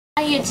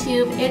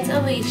YouTube, it's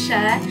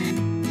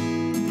Alisha.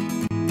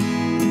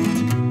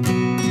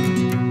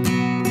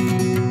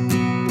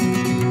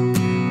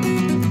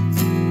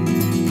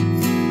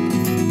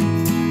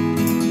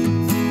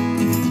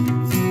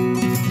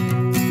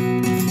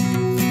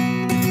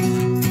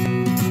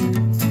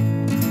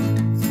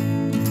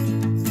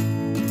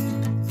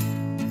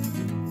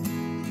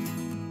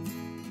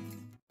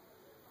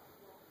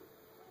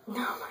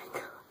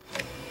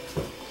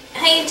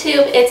 Hi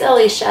YouTube, it's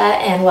Alisha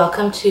and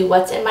welcome to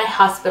What's in My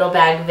Hospital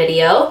Bag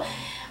video.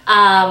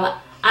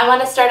 I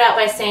want to start out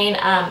by saying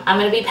I'm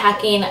going to be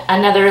packing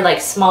another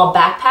small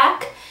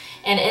backpack,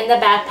 and in the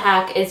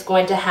backpack is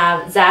going to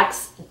have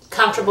Zach's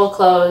comfortable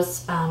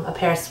clothes, a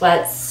pair of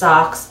sweats,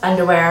 socks,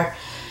 underwear,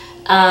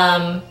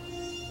 a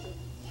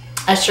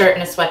shirt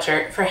and a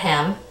sweatshirt for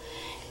him.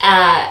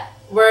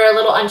 We're a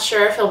little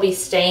unsure if he'll be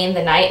staying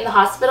the night in the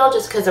hospital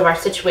just because of our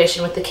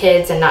situation with the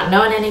kids and not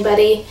knowing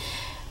anybody.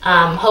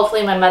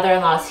 Hopefully my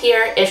mother-in-law is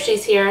here. If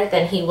she's here,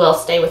 then he will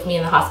stay with me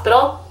in the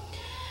hospital.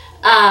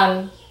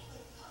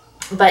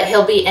 But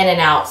he'll be in and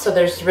out, so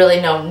there's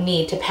really no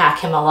need to pack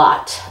him a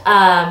lot.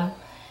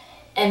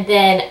 And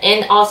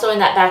then also in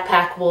that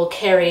backpack, we'll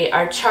carry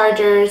our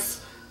chargers,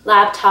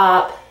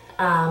 laptop,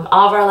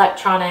 all of our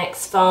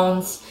electronics,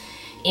 phones,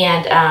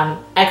 and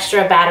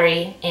extra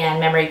battery and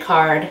memory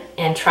card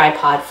and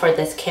tripod for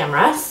this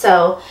camera.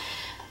 So,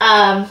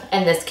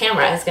 and this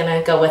camera is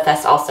gonna go with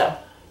us also.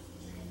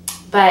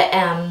 But,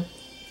 and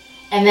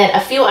then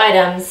a few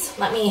items,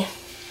 I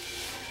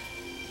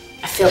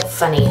feel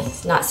funny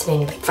not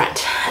sitting in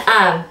front.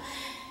 And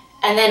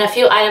then a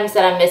few items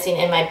that I'm missing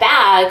in my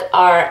bag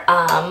are,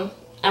 I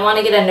want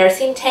to get a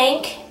nursing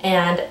tank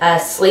and a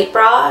sleep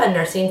bra, a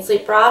nursing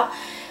sleep bra.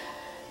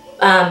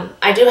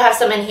 I do have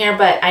some in here,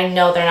 but I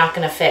know they're not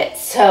going to fit.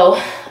 So,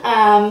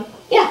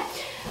 yeah,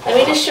 let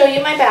me just show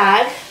you my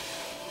bag.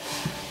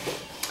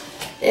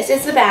 This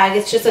is the bag.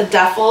 It's just a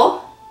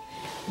duffel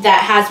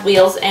that has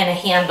wheels and a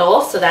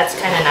handle, so that's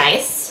kind of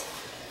nice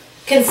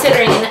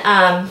considering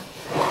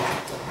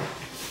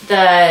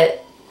the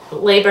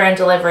labor and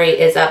delivery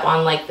is up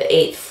on the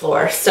 8th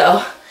floor.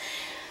 So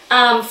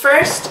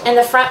first, in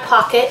the front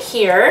pocket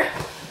here,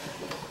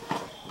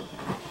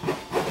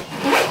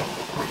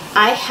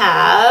 I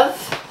have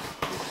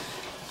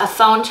a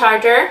phone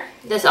charger.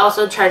 This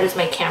also charges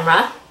my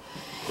camera,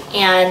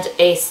 and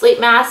a sleep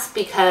mask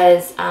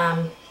because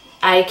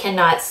I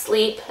cannot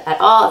sleep at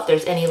all if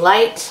there's any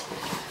light.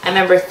 I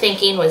remember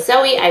thinking with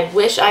Zoe, I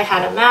wish I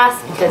had a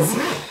mask because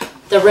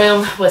the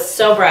room was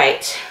so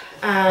bright.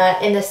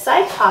 In the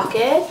side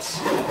pocket,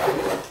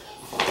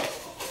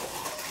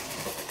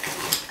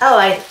 oh,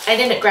 I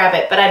didn't grab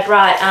it, but I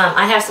brought,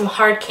 I have some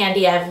hard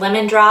candy. I have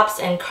lemon drops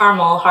and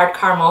caramel, hard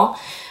caramel,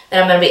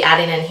 that I'm going to be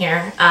adding in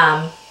here,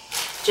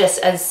 just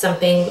as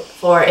something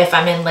for if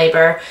I'm in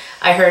labor.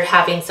 I heard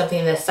having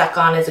something to suck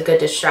on is a good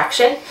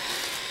distraction.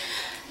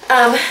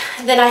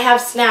 Then I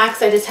have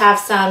snacks. I just have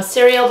some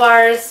cereal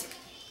bars,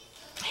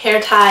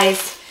 hair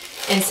ties,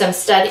 and some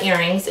stud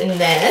earrings in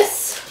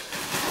this.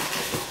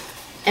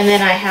 And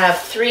then I have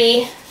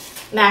 3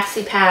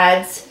 maxi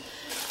pads.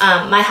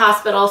 My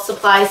hospital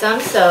supplies them,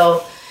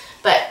 so,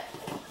 but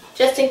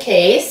just in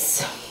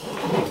case.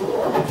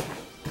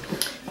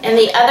 And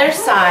the other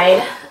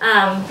side,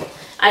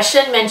 I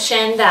should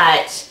mention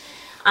that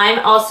I'm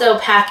also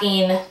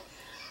packing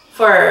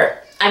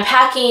for a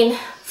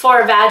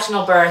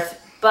vaginal birth,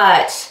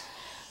 but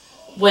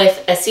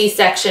with a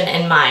C-section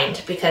in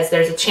mind, because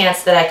there's a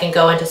chance that I can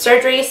go into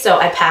surgery, so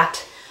I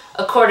packed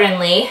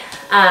accordingly.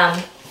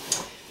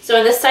 So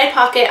in this side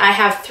pocket, I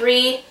have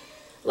 3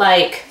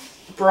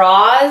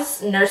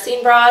 bras,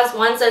 nursing bras.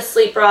 One's a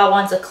sleep bra,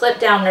 one's a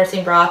clip-down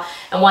nursing bra,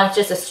 and one's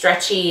just a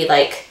stretchy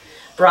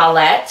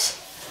bralette.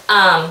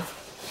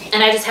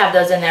 And I just have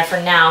those in there for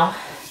now.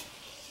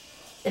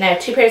 Then I have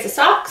 2 pairs of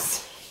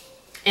socks,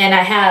 and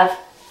I have,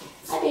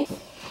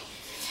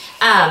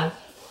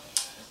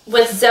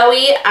 with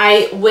Zoe,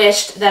 I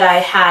wished that I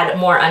had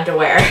more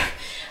underwear.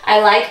 I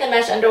like the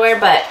mesh underwear,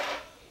 but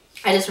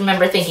I just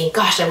remember thinking,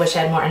 gosh, I wish I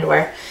had more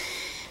underwear.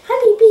 Hi,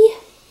 baby.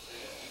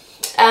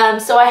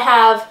 So I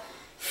have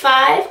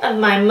 5 of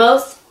my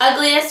most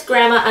ugliest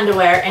grandma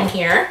underwear in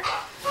here.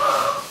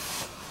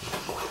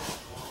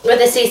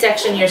 With a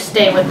C-section, your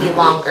stay would be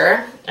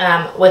longer.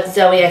 With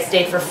Zoe, I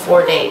stayed for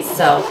 4 days,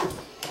 so.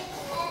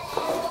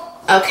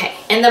 Okay,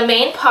 in the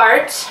main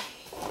part,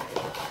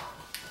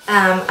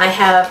 I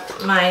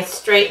have my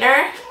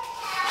straightener,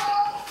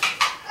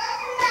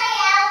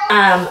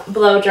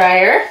 blow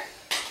dryer,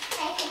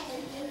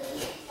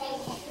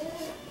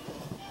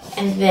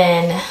 and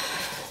then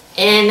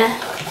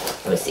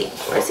let me see,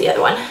 where's the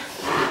other one?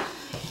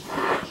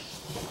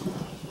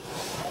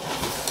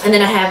 And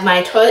then I have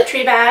my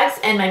toiletry bags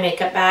and my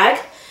makeup bag.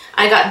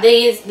 I got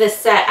this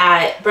set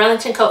at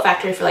Burlington Coat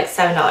Factory for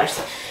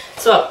 $7.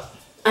 So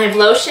I have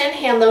lotion,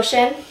 hand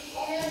lotion.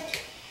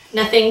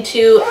 Nothing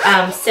too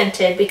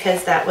scented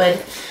because that would,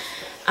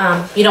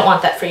 you don't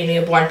want that for your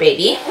newborn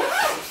baby.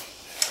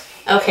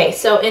 Okay,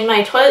 so in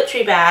my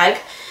toiletry bag,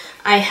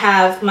 I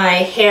have my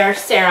hair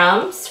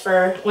serums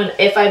for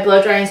if I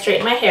blow dry and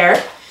straighten my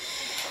hair.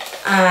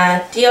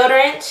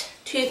 Deodorant,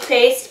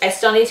 toothpaste. I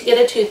still need to get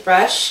a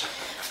toothbrush.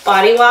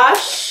 Body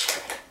wash,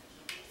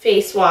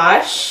 face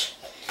wash,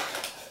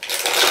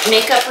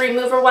 makeup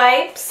remover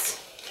wipes,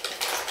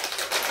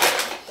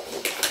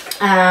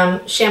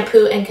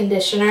 shampoo and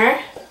conditioner.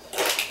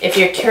 If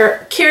you're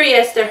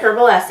curious, they're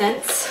Herbal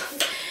Essence.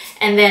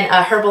 And then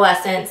a Herbal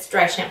Essence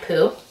dry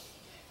shampoo.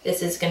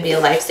 This is going to be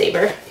a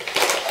lifesaver.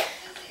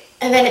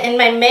 And then in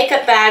my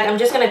makeup bag, I'm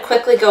just going to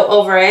quickly go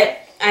over it.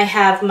 I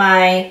have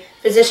my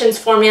Physicians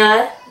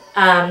Formula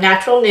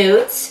Natural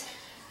Nudes,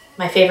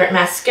 my favorite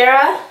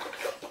mascara,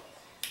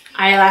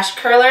 eyelash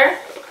curler,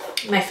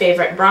 my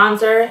favorite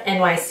bronzer,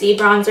 NYC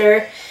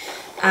bronzer,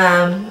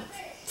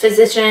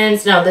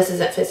 Physicians, no, this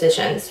isn't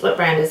Physicians. What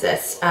brand is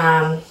this?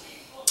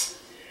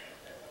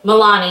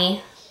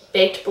 Milani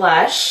Baked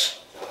Blush,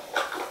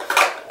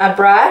 a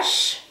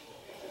brush,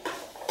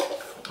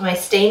 my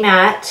Stay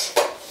Matte,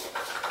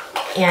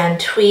 and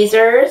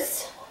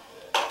tweezers,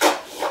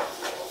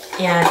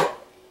 and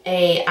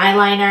a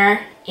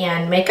eyeliner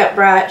and makeup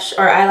brush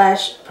or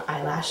eyeshadow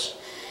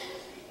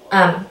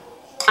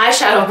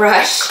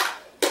brush,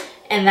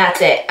 and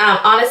that's it.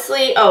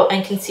 Honestly, oh,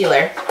 and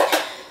concealer.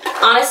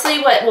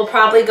 Honestly, what will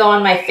probably go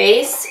on my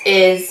face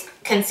is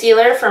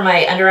concealer for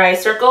my under eye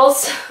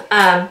circles,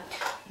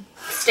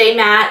 Stay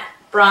Matte,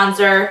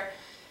 bronzer,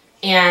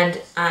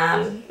 and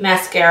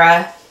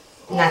mascara,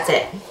 and that's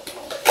it.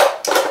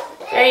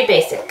 Very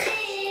basic.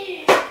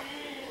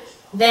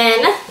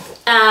 Then,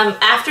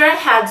 after I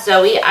had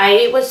Zoe,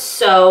 and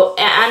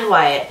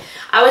Wyatt,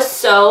 I was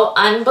so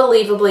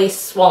unbelievably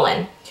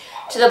swollen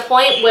to the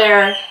point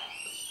where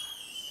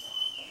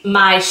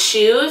my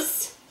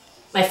shoes,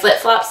 my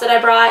flip-flops that I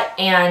brought,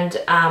 and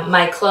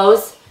my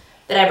clothes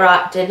that I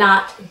brought did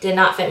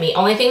not fit me.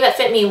 Only thing that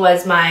fit me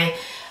was my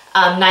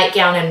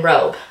nightgown and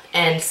robe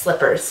and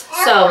slippers.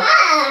 So,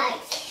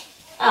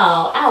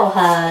 owl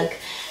hug.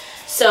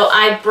 So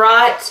I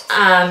brought,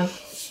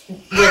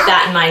 with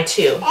that in mind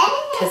too,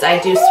 because I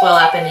do swell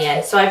up in the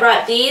end. So I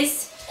brought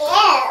these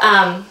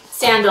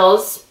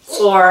sandals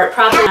for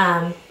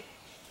probably,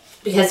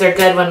 because they're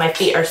good when my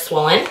feet are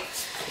swollen.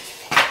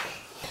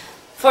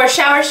 For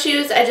shower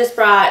shoes, I just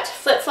brought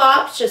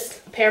flip-flops,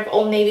 just a pair of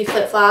Old Navy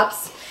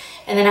flip-flops.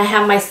 And then I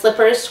have my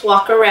slippers to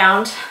walk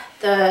around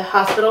the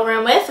hospital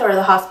room with, or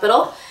the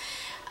hospital.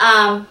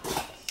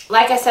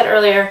 Like I said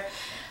earlier,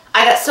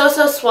 I got so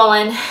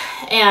swollen,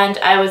 and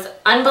I was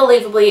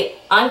unbelievably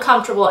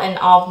uncomfortable in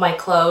all of my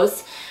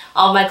clothes.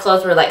 All of my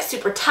clothes were like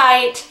super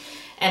tight,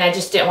 and I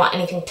just didn't want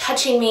anything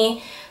touching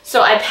me.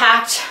 So I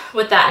packed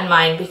with that in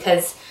mind,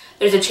 because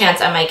there's a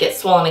chance I might get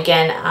swollen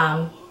again,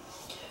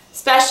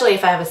 especially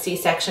if I have a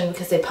C-section,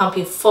 because they pump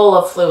you full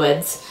of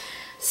fluids.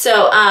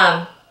 So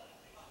I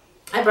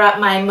brought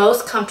my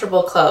most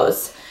comfortable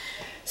clothes.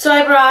 So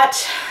I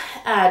brought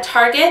a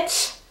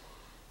Target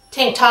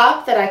tank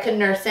top that I could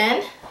nurse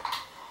in,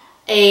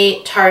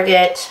 a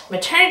Target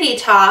maternity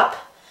top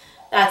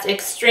that's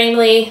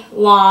extremely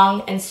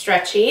long and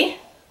stretchy,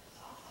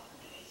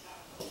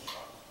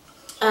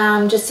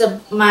 just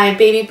my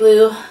baby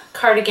blue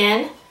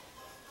cardigan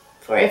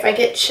for if I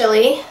get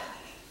chilly,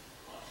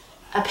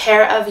 a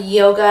pair of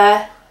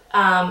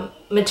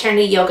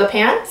maternity yoga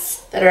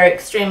pants that are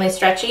extremely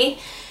stretchy,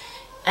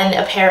 and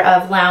a pair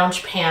of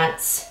lounge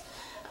pants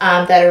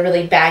that are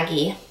really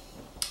baggy.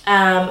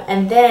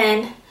 And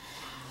then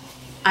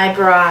I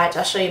brought,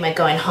 I'll show you my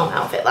going home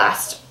outfit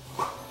last.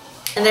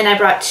 And then I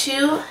brought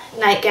 2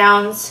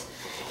 nightgowns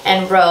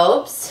and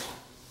robes.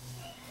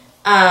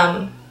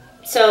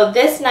 So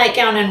this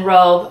nightgown and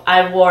robe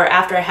I wore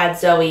after I had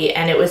Zoe,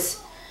 and I was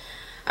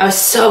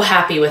so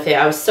happy with it.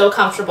 I was so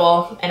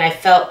comfortable, and I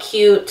felt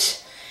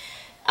cute,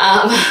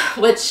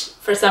 which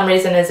for some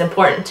reason is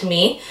important to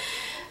me,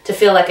 to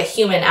feel like a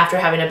human after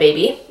having a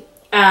baby.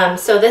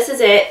 So this is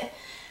it.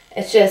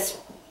 It's just,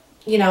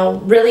 you know,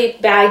 really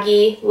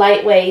baggy,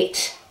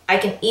 lightweight. I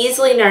can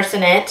easily nurse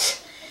in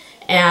it,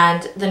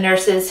 and the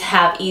nurses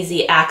have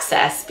easy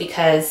access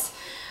because,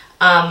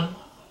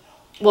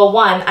 well,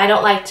 1, I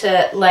don't like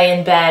to lay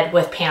in bed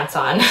with pants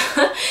on,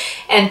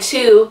 and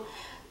 2,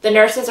 the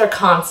nurses are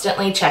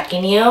constantly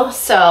checking you,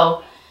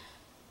 so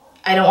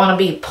I don't want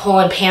to be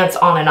pulling pants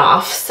on and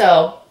off.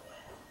 So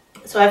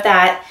I have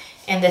that,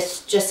 and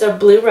this just a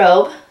blue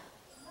robe.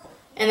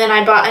 And then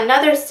I bought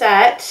another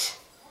set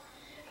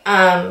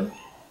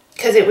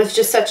because it was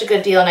just such a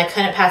good deal and I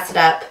couldn't pass it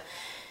up.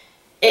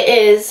 It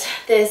is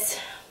this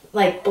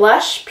like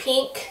blush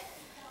pink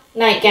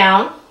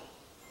nightgown,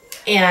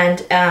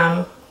 and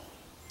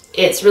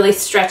it's really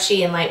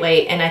stretchy and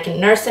lightweight, and I can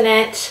nurse in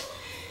it.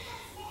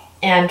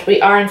 And we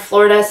are in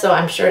Florida, so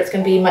I'm sure it's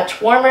going to be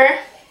much warmer.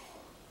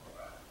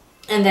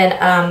 And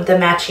then the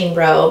matching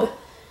robe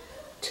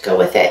to go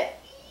with it.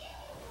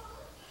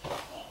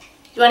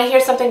 You want to hear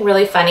something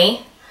really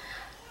funny?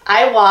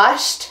 I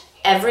washed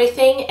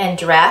everything and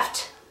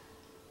dreft.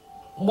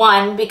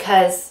 1,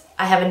 because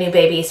I have a new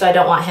baby, so I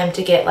don't want him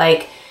to get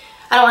like,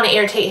 I don't want to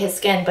irritate his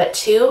skin. But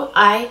 2,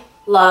 I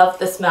love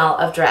the smell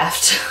of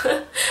Draft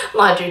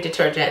laundry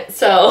detergent.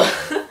 So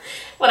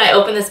when I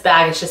open this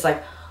bag, it's just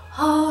like,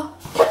 oh.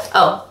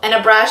 Oh, and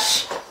a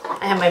brush.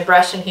 I have my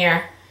brush in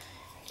here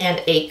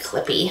and a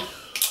Clippy.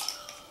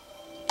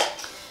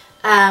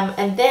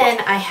 And then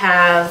I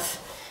have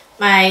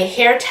my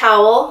hair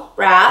towel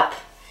wrap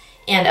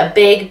and a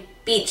big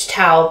beach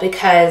towel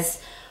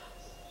because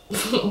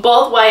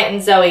both Wyatt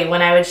and Zoe,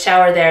 when I would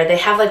shower there, they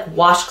have like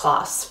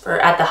washcloths for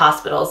at the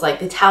hospitals. Like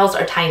the towels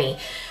are tiny.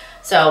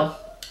 So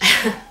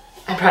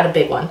I brought a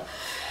big one.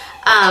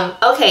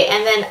 Okay,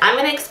 and then I'm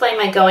going to explain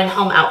my going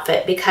home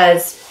outfit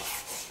because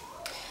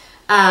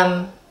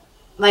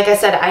like I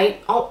said, I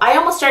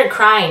almost started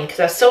crying because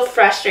I was so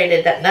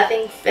frustrated that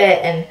nothing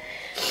fit, and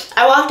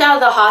I walked out of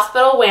the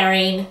hospital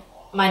wearing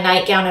my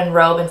nightgown and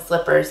robe and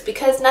slippers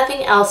because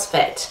nothing else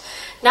fit.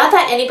 Not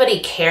that anybody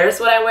cares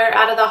what I wear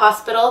out of the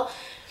hospital,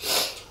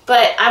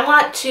 but I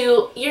want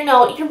to, you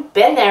know, you've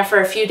been there for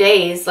a few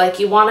days, like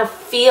you want to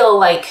feel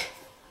like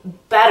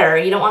better.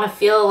 You don't want to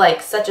feel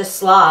like such a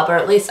slob, or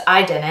at least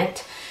I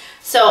didn't.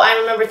 So I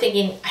remember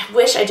thinking, I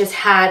wish I just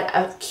had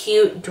a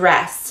cute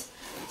dress.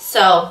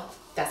 So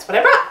that's what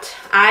I brought.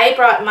 I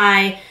brought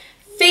my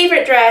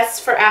favorite dress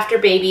for after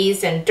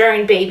babies and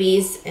during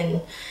babies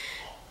and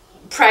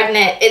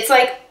pregnant. It's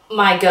like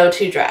my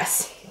go-to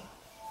dress.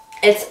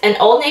 It's an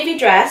Old Navy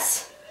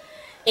dress,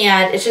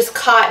 and it's just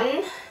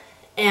cotton,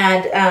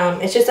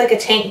 and it's just like a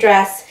tank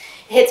dress.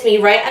 It hits me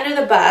right under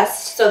the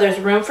bust, so there's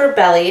room for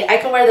belly. I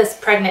can wear this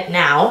pregnant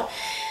now.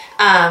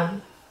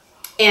 And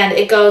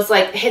it goes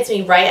like, hits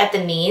me right at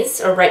the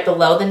knees, or right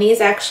below the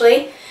knees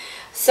actually.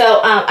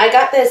 So I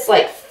got this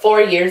like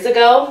 4 years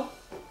ago,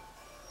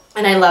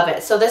 and I love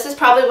it. So this is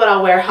probably what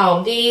I'll wear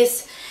home.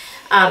 These,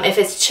 if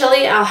it's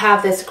chilly, I'll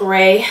have this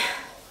gray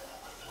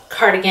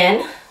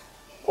cardigan,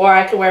 or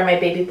I could wear my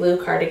baby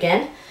blue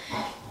cardigan,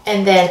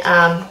 and then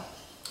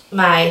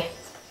my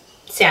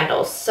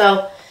sandals.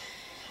 So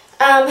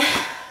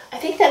I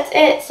think that's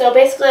it. So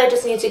basically I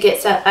just need to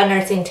get a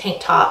nursing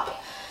tank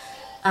top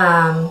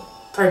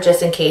for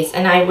just in case,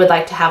 and I would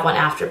like to have one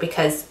after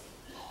because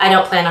I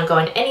don't plan on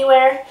going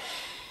anywhere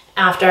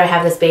after I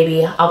have this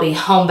baby. I'll be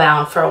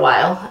homebound for a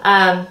while.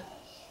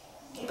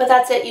 But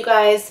that's it, you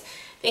guys.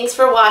 Thanks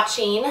for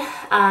watching.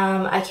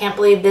 I can't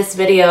believe this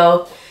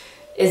video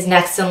is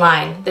next in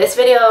line. This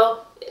video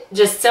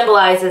just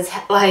symbolizes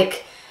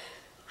like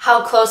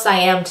how close I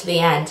am to the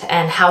end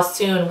and how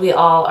soon we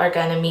all are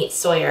gonna meet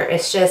Sawyer.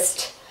 It's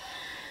just,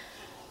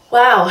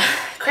 wow,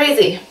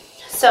 crazy.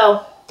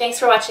 So thanks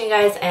for watching,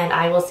 guys, and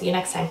I will see you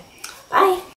next time. Bye.